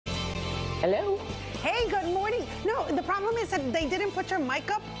Hello? Hey, good morning. No, the problem is that they didn't put your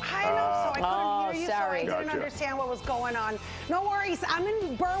mic up high enough, so I couldn't hear you, sorry. so I didn't understand what was going on. No worries. I'm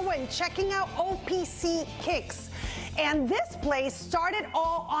in Berwyn checking out OPC Kicks. And this place started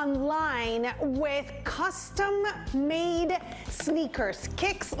all online with custom-made sneakers.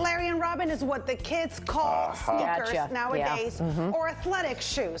 Kicks, Larry and Robin, is what the kids call sneakers nowadays, or athletic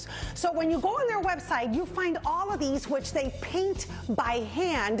shoes. So when you go on their website, you find all of these, which they paint by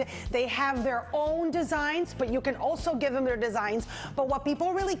hand. They have their own designs, but you can also give them their designs. But what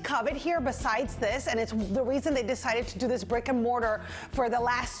people really covet here, besides this, and it's the reason they decided to do this brick and mortar for the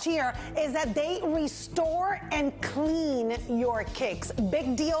last year, is that they restore and clean your kicks.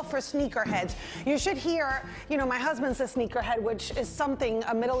 Big deal for sneakerheads. You should hear, you know, my husband's a sneakerhead, which is something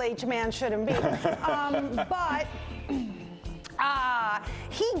a middle-aged man shouldn't be. But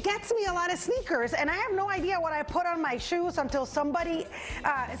he gets me a lot of sneakers, and I have no idea what I put on my shoes until somebody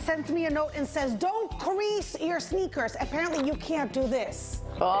sends me a note and says, don't crease your sneakers. Apparently you can't do this.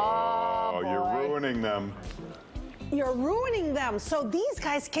 Oh, you're ruining them. You're ruining them. So these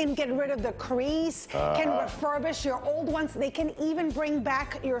guys can get rid of the crease, can refurbish your old ones. They can even bring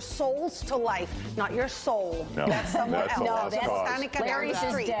back your soles to life. Not your soul. No, that's someone else. No, that's Botanica Larry's down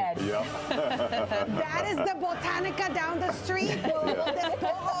the street. is dead. Yep. That is the Botanica down the street. We'll just put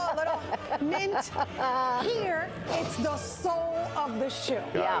a little mint. Here, it's the sole of the shoe.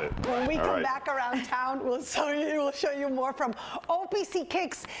 Got it. When we come back around town, we'll show you more from OPC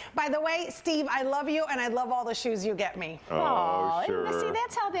Kicks. By the way, Steve, I love you, and I love all the shoes you get me. Oh, sure. See,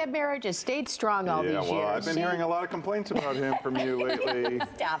 that's how that marriage has stayed strong all these years. Yeah, well, I've been hearing a lot of complaints about him from you lately.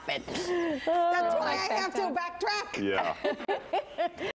 Stop it. That's why I have to backtrack. Yeah.